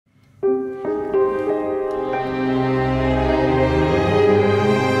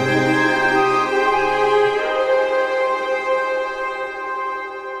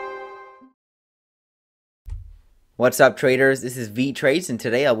What's up, traders? This is Vee Trades, and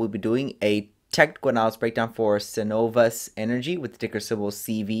today I will be doing a technical analysis breakdown for Cenovus Energy with the ticker symbol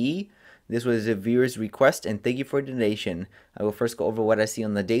CVE. This was a viewer's request, and thank you for the donation. I will first go over what I see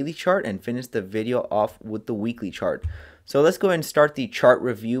on the daily chart and finish the video off with the weekly chart. So let's go ahead and start the chart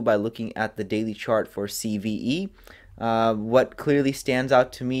review by looking at the daily chart for CVE. What clearly stands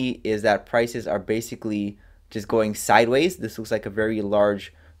out to me is that prices are basically just going sideways. This looks like a very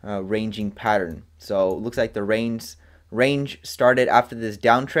large ranging pattern. So it looks like the range started after this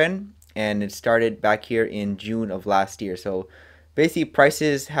downtrend, and it started back here in June of last year. So basically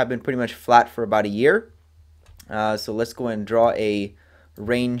prices have been pretty much flat for about a year. So let's go and draw a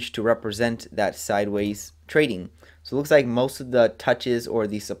range to represent that sideways trading. So it looks like most of the touches or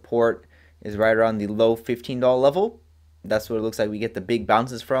the support is right around the low $15 level. That's what it looks like we get the big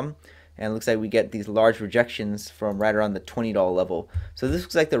bounces from. And it looks like we get these large rejections from right around the $20 level. So this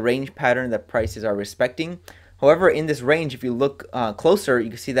looks like the range pattern that prices are respecting. However, in this range, if you look closer, you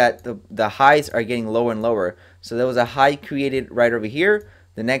can see that the highs are getting lower and lower. So there was a high created right over here.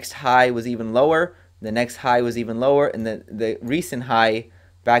 The next high was even lower. The next high was even lower. And the recent high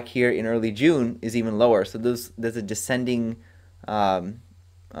back here in early June is even lower. So there's a descending pattern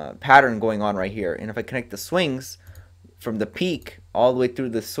going on right here. And if I connect the swings from the peak all the way through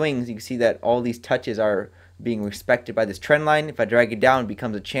the swings, you can see that all these touches are being respected by this trend line. If I drag it down, it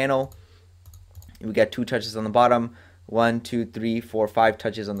becomes a channel. We got 2 touches on the bottom, 1, 2, 3, 4, 5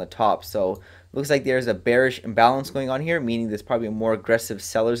 touches on the top. So it looks like there's a bearish imbalance going on here, meaning there's probably more aggressive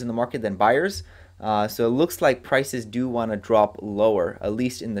sellers in the market than buyers. So it looks like prices do want to drop lower, at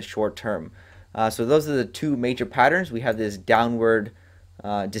least in the short term. So those are the two major patterns. We have this downward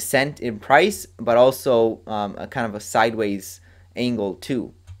descent in price, but also a kind of a sideways angle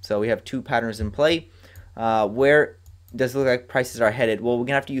too. So we have two patterns in play. Where does it look like prices are headed? Well, we're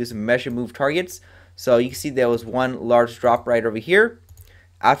gonna have to use measure move targets. So you can see there was one large drop right over here.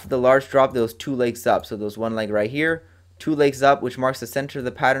 After the large drop, there was 2 legs up. So there was one leg right here, 2 legs up, which marks the center of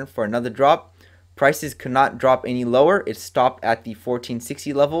the pattern for another drop. Prices could not drop any lower. It stopped at the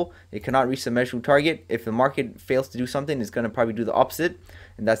 1460 level. It cannot reach the measure move target. If the market fails to do something, it's going to probably do the opposite.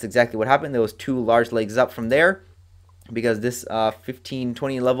 And that's exactly what happened. There was 2 large legs up from there, because this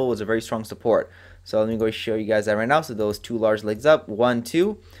 1520 level was a very strong support. So let me go show you guys that right now. So those 2 large legs up, 1,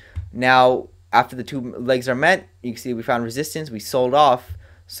 2. Now, after the 2 legs are met, you can see we found resistance. We sold off.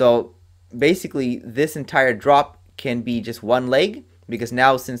 So basically, this entire drop can be just 1 leg, because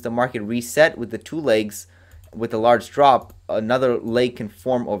now since the market reset with the 2 legs with a large drop, another leg can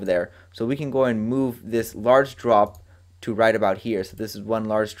form over there. So we can go and move this large drop to right about here. So this is one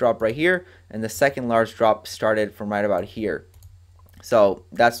large drop right here, and the second large drop started from right about here. So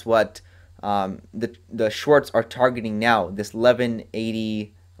that's what the shorts are targeting now, this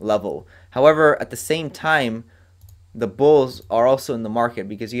 1180 level. However, at the same time, the bulls are also in the market,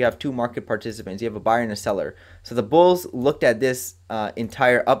 because you have 2 market participants. You have a buyer and a seller. So the bulls looked at this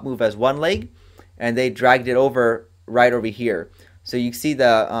entire up move as 1 leg, and they dragged it over right over here. So you see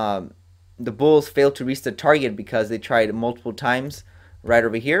the bulls failed to reach the target because they tried multiple times right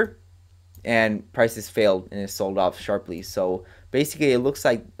over here, and prices failed and it sold off sharply. So basically, it looks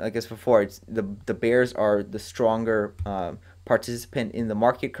like I guess before, it's the bears are the stronger participant in the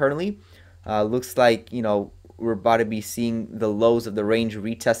market currently. Looks like, you know, we're about to be seeing the lows of the range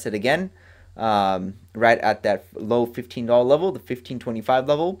retested again, right at that low $15 level, the 1525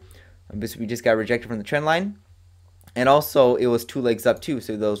 level. We just got rejected from the trend line. And also, it was 2 legs up too.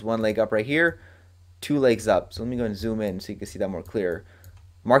 So there was 1 leg up right here, 2 legs up. So let me go and zoom in so you can see that more clear.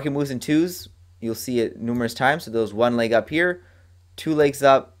 Market moves in 2s. You'll see it numerous times. So there was 1 leg up here, 2 legs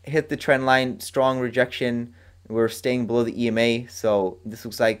up, hit the trend line, strong rejection. We're staying below the EMA. So this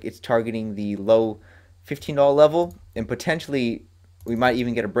looks like it's targeting the low $15 level, and potentially we might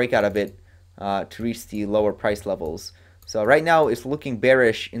even get a breakout of it to reach the lower price levels. So right now it's looking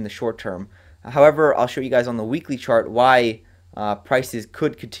bearish in the short term. However, I'll show you guys on the weekly chart why prices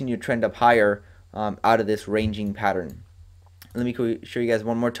could continue to trend up higher out of this ranging pattern. Let me show you guys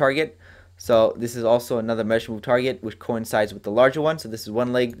one more target. So this is also another measure move target, which coincides with the larger one. So this is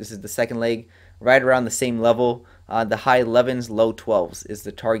 1 leg, this is the second leg, right around the same level. The high 11s, low 12s is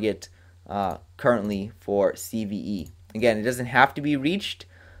the target currently for CVE. Again, it doesn't have to be reached,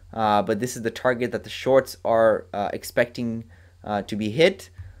 but this is the target that the shorts are expecting to be hit,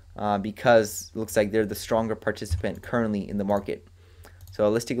 because it looks like they're the stronger participant currently in the market. So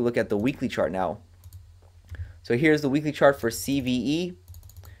let's take a look at the weekly chart now. So here's the weekly chart for CVE,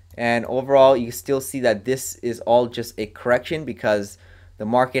 and overall you still see that this is all just a correction, because the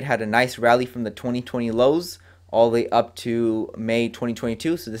market had a nice rally from the 2020 lows all the way up to May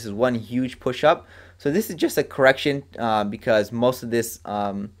 2022. So this is one huge push up. So this is just a correction because most of this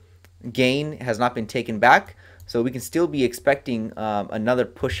gain has not been taken back. So we can still be expecting another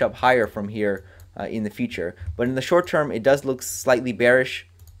push up higher from here in the future. But in the short term, it does look slightly bearish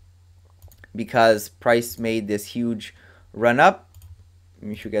because price made this huge run up. Let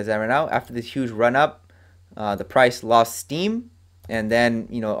me show you guys that right now. After this huge run up, the price lost steam, and then,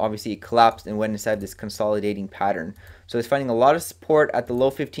 you know, obviously it collapsed and went inside this consolidating pattern. So it's finding a lot of support at the low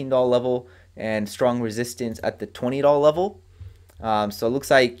 $15 level and strong resistance at the $20 level. So it looks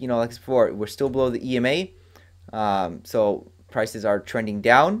like, you know, like before, we're still below the EMA. So prices are trending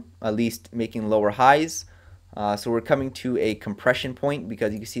down, at least making lower highs. So we're coming to a compression point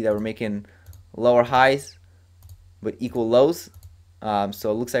because you can see that we're making lower highs but equal lows.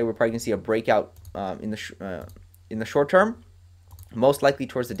 So it looks like we're probably gonna see a breakout in the short term, most likely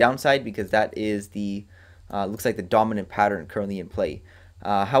towards the downside, because that is the looks like the dominant pattern currently in play.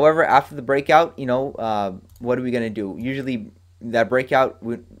 However, after the breakout, you know, what are we gonna do? Usually that breakout,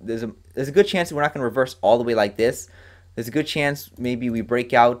 there's a good chance that we're not gonna reverse all the way like this. There's a good chance maybe we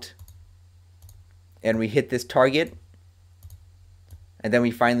break out and we hit this target, and then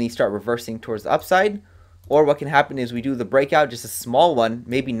we finally start reversing towards the upside. Or what can happen is we do the breakout, just a small one,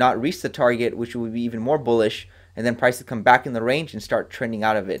 maybe not reach the target, which would be even more bullish, and then prices come back in the range and start trending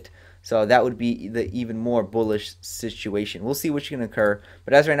out of it. So that would be the even more bullish situation. We'll see which can occur,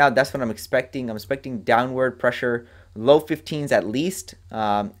 but as right now, that's what I'm expecting. I'm expecting downward pressure, low 15s at least,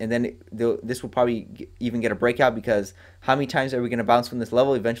 and then this will probably even get a breakout, because how many times are we going to bounce from this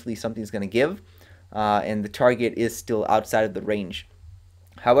level? Eventually something's going to give, and the target is still outside of the range.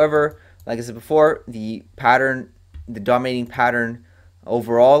 However, like I said before, the pattern, the dominating pattern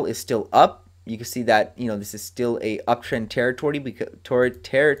overall is still up. You can see that, you know, this is still a uptrend territory because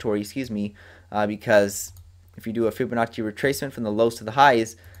because if you do a Fibonacci retracement from the lows to the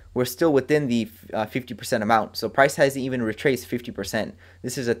highs, we're still within the 50% amount. So price hasn't even retraced 50%.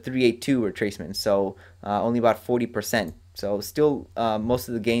 This is a 382 retracement, so only about 40%. So still, most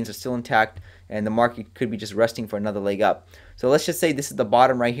of the gains are still intact, and the market could be just resting for another leg up. So let's just say this is the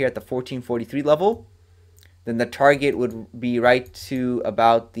bottom right here at the 1443 level. Then the target would be right to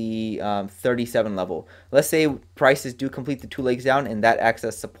about the 37 level. Let's say prices do complete the 2 legs down and that acts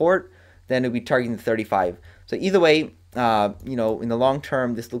as support, then it'll be targeting the 35. So either way, you know, in the long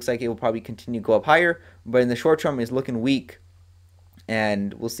term, this looks like it will probably continue to go up higher, but in the short term, it's looking weak,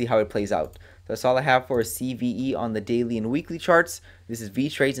 and we'll see how it plays out. So that's all I have for CVE on the daily and weekly charts. This is Vee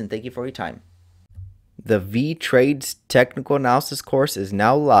Trades, and thank you for your time. The Vee Trades technical analysis course is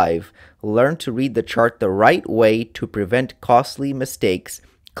now live. Learn to read the chart the right way to prevent costly mistakes.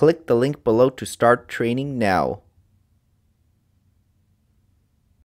 Click the link below to start training now.